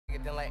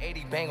Then like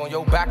 80 bang on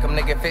your back, I'm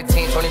nigga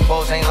 15,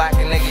 24s ain't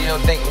lacking, nigga. You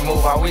don't think we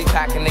move how we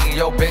packing, nigga.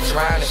 Yo bitch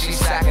around and she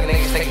sacking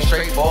niggas, taking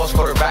straight balls,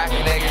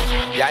 quarterbacking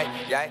niggas.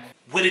 Yike.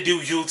 What it do,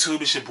 YouTube?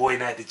 It's your boy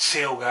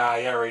NatDaChillGxd guy.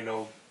 You already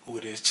know who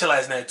it is.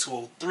 Chillasznat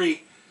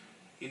 203.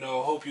 You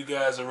know, hope you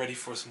guys are ready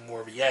for some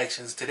more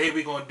reactions. Today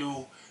we're gonna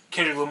do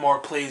Kendrick Lamar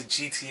plays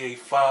GTA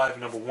 5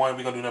 #1.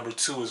 We're gonna do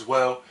 #2 as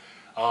well.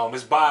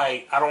 It's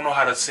by, I don't know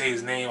how to say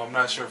his name. I'm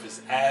not sure if it's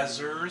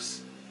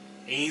Azerrz.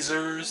 I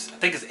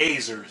think it's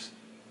Azerrz.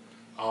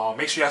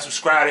 Make sure y'all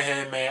subscribe to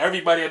him, man.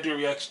 Everybody I do a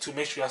reaction to,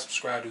 make sure y'all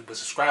subscribe to. But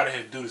subscribe to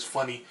him. Dude is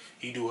funny.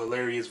 He do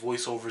hilarious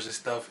voiceovers and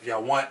stuff. If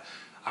y'all want,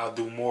 I'll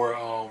do more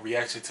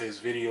reaction to his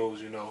videos.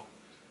 You know,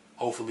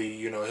 hopefully,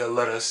 you know, he'll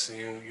let us.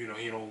 You know,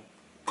 he don't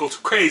go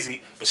too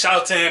crazy. But shout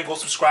out to him. Go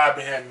subscribe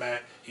to him, man.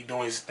 He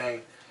doing his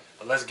thing.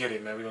 But let's get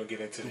it, man. We're gonna get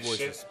into this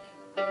shit.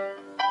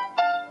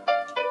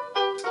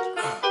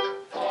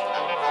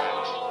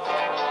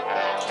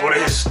 Go to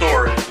his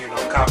story. You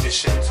know, copy this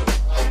shit too.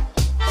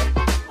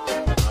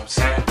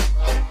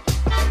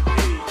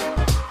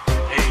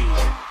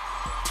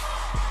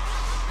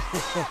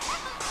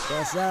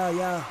 That's all,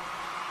 y'all.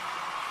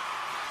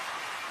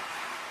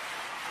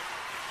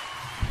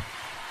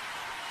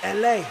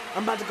 LA,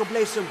 I'm about to go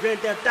play some Grand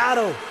Theft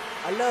Auto.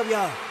 I love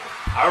y'all.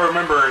 I don't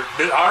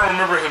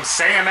remember him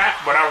saying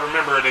that, but I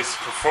remember this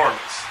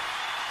performance.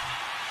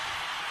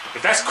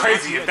 If that's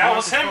crazy, if that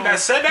was him that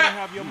said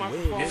that,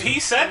 if he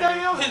said that,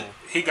 yo,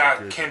 he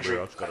got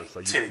Kendrick to the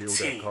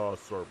T.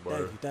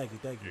 Thank you.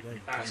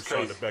 That's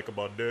crazy. The back of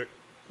my neck.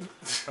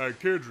 Hey,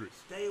 Kendrick.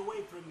 Stay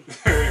away from me.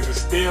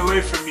 Stay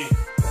away from me.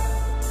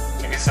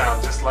 Make it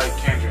sound just like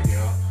Kendrick,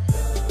 yo.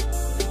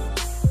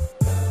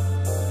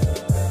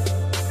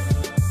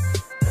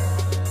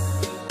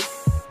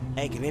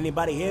 Hey, can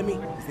anybody hear me?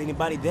 Is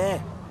anybody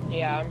there?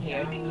 Yeah, I'm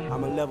here.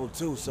 I'm a level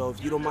 2, so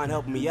if you don't mind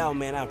helping me out,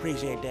 man, I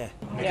appreciate that.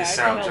 Make it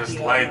sound just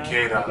like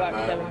K-Dot,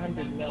 man.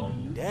 700 mil.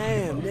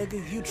 Damn,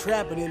 nigga, you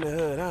trapping in the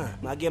hood, huh?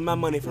 I get my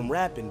money from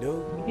rapping,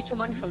 dude. You get your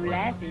money from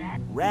laughing.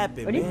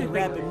 Rapping, man.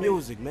 Rapping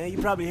music, man. You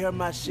probably heard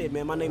my shit,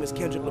 man. My name is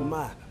Kendrick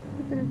Lamar.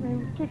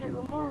 Kendrick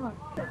Lamar.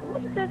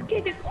 What's that,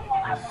 Kendrick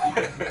Lamar?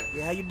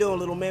 Yeah, how you doing,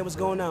 little man? What's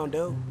going on,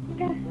 dude?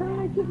 That's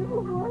Kendrick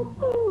Lamar,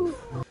 too.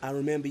 I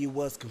remember you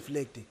was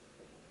conflicted,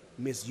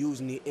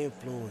 misusing your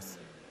influence.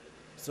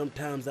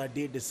 Sometimes I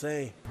did the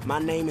same. My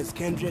name is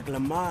Kendrick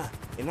Lamar,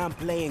 and I'm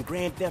playing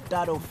Grand Theft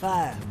Auto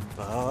 5.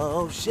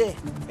 Oh shit,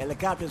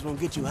 helicopters won't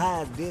get you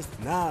high as this.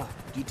 Nah,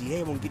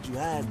 GTA won't get you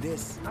high as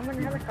this. I'm in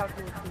a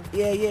helicopter with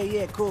you.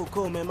 Yeah,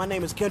 cool, man. My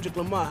name is Kendrick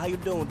Lamar. How you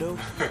doing, dude?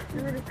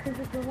 You're really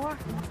Kendrick Lamar?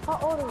 How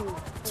old are you?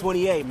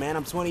 28, man.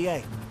 I'm 28. Are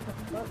you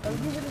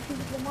really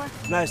Kendrick Lamar?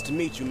 Nice to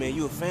meet you, man.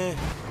 You a fan?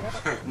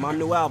 Yep. My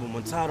new album,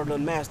 Untitled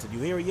Unmastered. You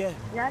hear it yet?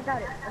 Yeah, I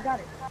got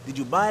it. Did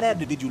you buy that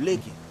or did you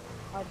lick it?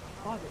 I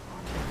bought it.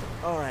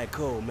 Alright,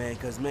 cool, man,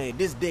 cause man,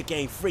 this dick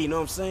ain't free, you know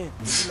what I'm saying?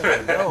 You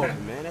like a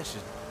dog, man, that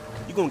shit.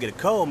 You gonna get a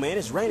cold, man.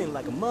 It's raining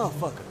like a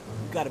motherfucker.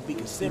 You gotta be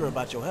considerate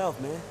about your health,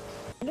 man.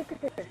 Look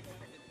at this.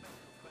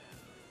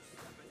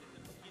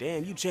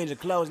 Damn, you changing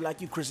clothes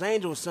like you Chris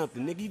Angel or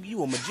something, nigga.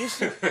 You a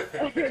magician?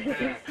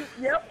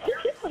 Yep.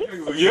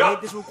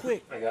 Make this real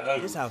quick.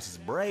 This house is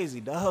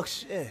brazy, dog.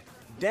 Shit.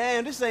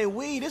 Damn, this ain't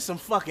weed. This some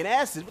fucking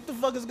acid. What the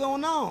fuck is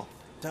going on?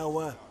 Toe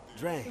up,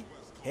 drink.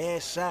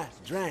 Headshot,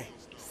 drink.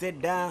 Sit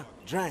down,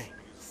 drink.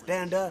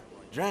 Stand up,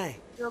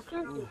 drink. You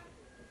okay?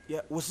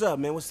 Yeah, what's up,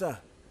 man? What's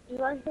up? You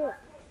right here.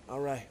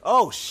 All right.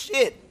 Oh,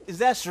 shit. Is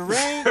that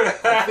Shireen?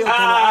 I feel kind of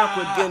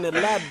awkward getting a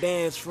lap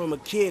dance from a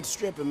kid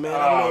stripping, man.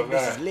 I don't know if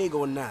this is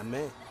legal or not,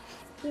 man.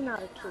 You're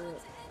not a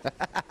kid.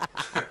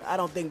 I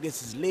don't think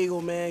this is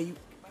legal, man.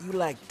 You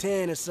like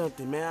 10 or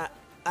something, man.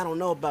 I don't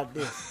know about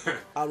this.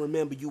 I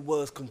remember you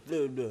was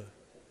conflicted,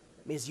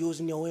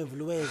 misusing your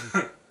influence.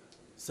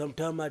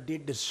 Sometime I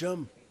did the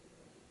shum.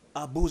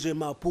 I boozing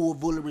my pool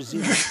full of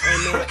resistance.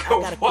 Hey, man, I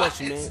got a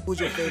question, man. Who's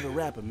your favorite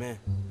rapper, man?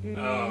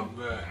 Oh,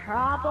 man.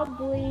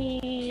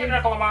 Probably.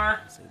 Kendrick Lamar.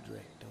 Say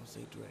Drake. Don't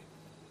say Drake.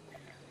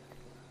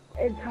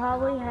 It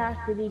probably has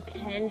to be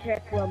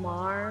Kendrick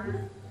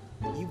Lamar.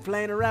 You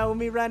playing around with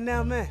me right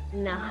now, man?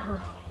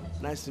 No.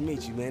 Nice to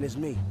meet you, man. It's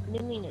me. What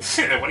do you mean it's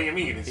What do you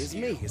mean? It's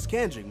me. It's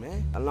Kendrick,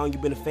 man. How long you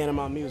been a fan of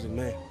my music,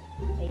 man?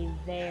 a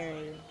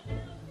very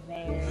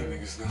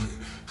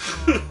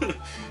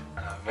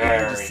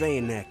I'm just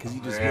saying that because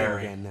you just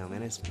heard that now,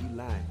 man. That's you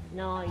lying.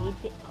 No, you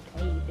think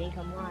think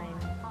I'm lying.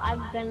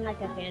 I've been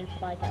like a fan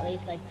for like at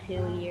least like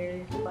 2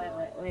 years.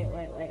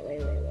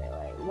 Wait.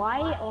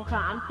 Why? Okay,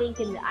 I'm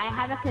thinking. I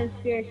have a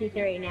conspiracy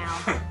theory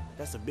now.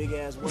 That's a big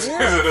ass word.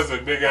 That's a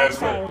big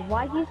ass word. Okay,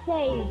 why'd you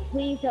say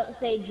please don't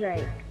say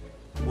Drake?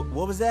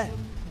 What was that?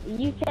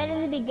 You said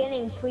in the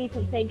beginning, please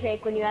don't say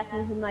Drake when you asked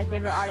me who's my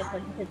favorite artist.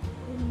 But you said,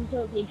 please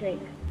don't say Drake.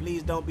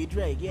 Please don't be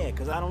Drake, yeah,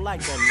 because I don't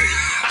like that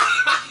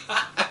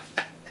nigga.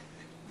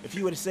 If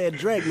you would have said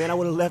Drake, man, I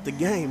would have left the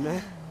game,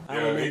 man.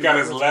 Yeah, he got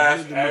his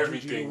laugh,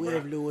 everything,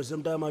 bro.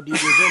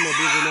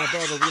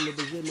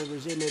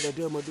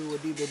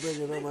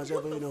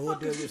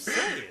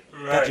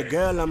 Got your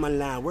girl on my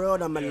line,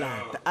 world on my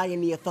line. The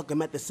irony of fuck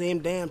 'em at the same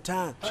damn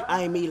time. You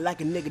eyeing me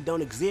like a nigga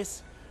don't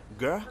exist.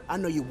 Girl, I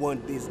know you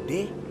want this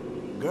dick.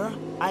 Girl,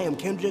 I am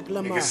Kendrick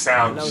Lamar. Nigga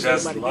sound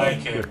just like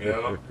him,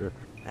 yo.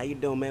 How you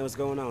doing, man? What's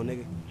going on,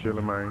 nigga?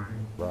 Chillin', man.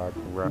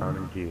 Rockin' around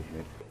and getting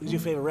it. Who's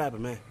your favorite rapper,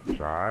 man?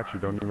 So I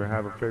actually don't even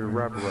have a favorite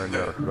rapper right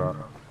now, because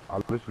I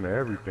listen to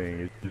everything.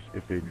 It's just,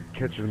 if it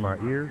catches my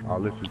ear, I'll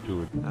listen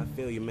to it. I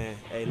feel you, man.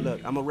 Hey, look,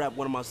 I'm gonna rap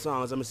one of my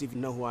songs. I'm gonna see if you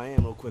know who I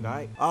am real quick, all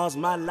right? All's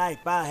my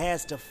life I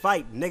has to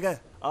fight,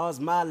 nigga. All's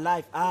my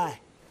life hard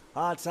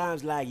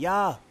times like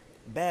y'all,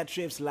 bad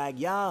trips like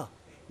y'all.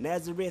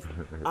 Nazareth,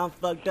 I'm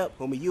fucked up,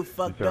 homie, you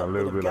fucked You up. sound a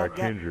little bit like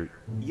Kendrick.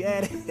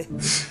 Yeah,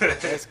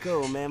 that's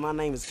cool, man. My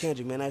name is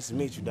Kendrick, man. Nice to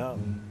meet you, dog.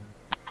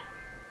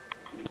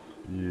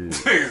 Yeah.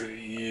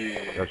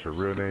 Yeah. That's your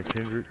real name,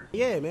 Kendrick?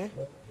 Yeah, man.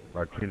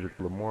 Like Kendrick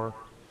Lamar?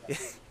 Yeah,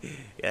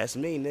 that's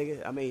me,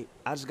 nigga. I mean,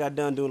 I just got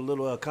done doing a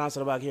little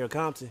concert about here in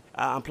Compton.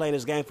 I'm playing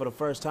this game for the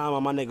first time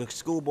on my nigga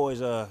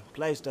Schoolboy's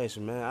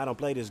PlayStation, man. I don't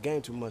play this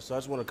game too much, so I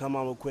just want to come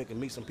on real quick and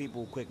meet some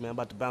people real quick, man. I'm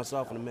about to bounce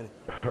off in a minute.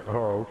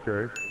 Oh,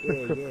 okay.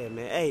 Yeah,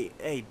 man.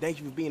 Hey, thank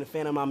you for being a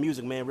fan of my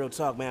music, man. Real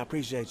talk, man. I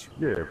appreciate you.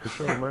 Yeah, for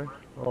sure, man.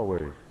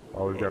 Always.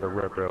 Always gotta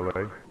rep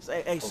LA.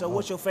 Hey, so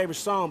what's your favorite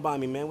song by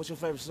me, man? What's your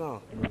favorite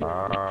song? You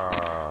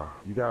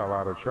got a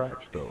lot of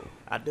tracks, though.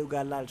 I do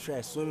got a lot of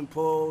tracks. Swimming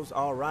Pools,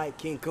 All Right,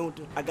 King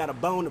Kunta. I got a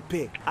bone to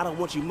pick. I don't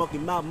want you monkey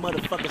mouth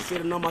motherfucker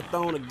sitting on my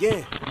throne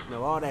again.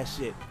 No, all that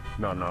shit.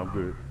 No, I'm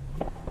good.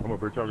 I'm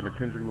up here talking to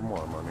Kendrick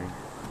Lamar, my name.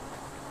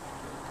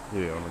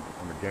 Yeah, on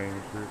the game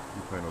and shit.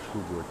 You playing on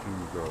Schoolboy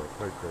Q's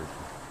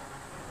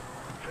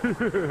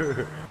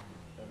PlayStation.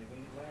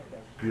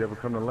 If you ever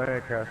come to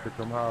Lancaster,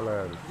 come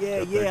holler at us.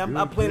 Yeah,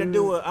 I'm planning to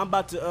do I'm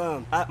about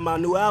to, my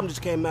new album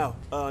just came out,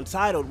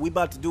 entitled. We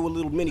about to do a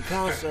little mini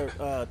concert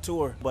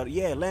tour. But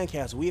yeah,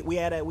 Lancaster, we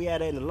had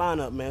that in the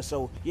lineup, man.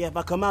 So yeah, if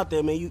I come out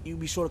there, man, you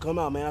be sure to come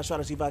out, man. I'll try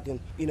to see if I can,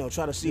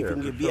 try to see if we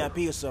can get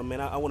VIP or something,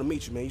 man. I want to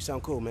meet you, man. You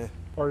sound cool, man.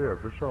 Oh yeah,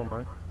 for sure,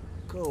 man.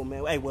 Cool,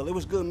 man. Hey, well, it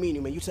was good meeting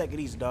you, man. You take it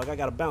easy, dog. I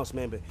got to bounce,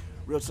 man, but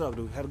real talk,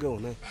 dude. Have a good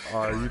one, man.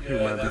 All right, you too,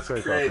 man. Be safe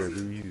out there.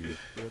 Be easy.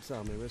 Real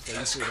talk, man. Real talk.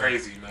 That's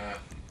crazy, man.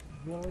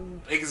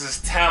 Niggas is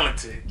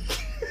talented.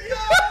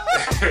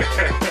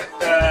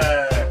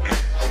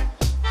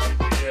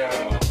 Yo.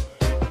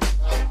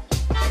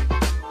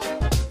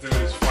 This dude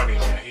is funny,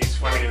 man. He's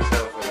funny as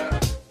hell for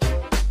that.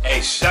 Hey,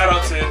 shout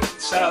out to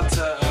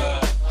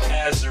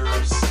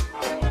Azerrz.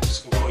 I'm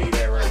just gonna call you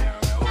that right now,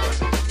 man. I hope I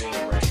said his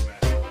name right,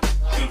 man.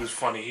 Dude is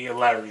funny. He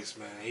hilarious,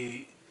 man.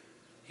 He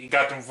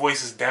got them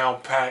voices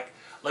down packed.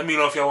 Let me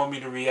know if y'all want me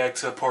to react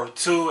to part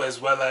 2, as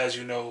well as,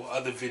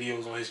 other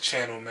videos on his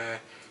channel, man.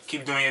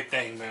 Keep doing your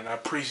thing, man. I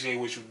appreciate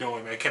what you're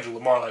doing, man. Kendrick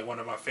Lamar, like one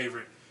of my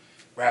favorite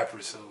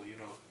rappers, so,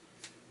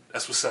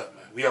 that's what's up,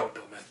 man. We out,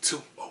 though, man.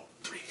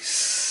 203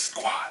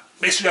 Squad.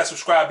 Make sure y'all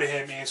subscribe to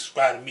him, man.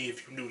 Subscribe to me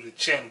if you're new to the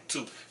channel,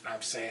 too. You know what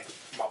I'm saying?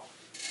 Come on.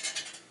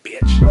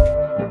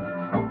 Bitch.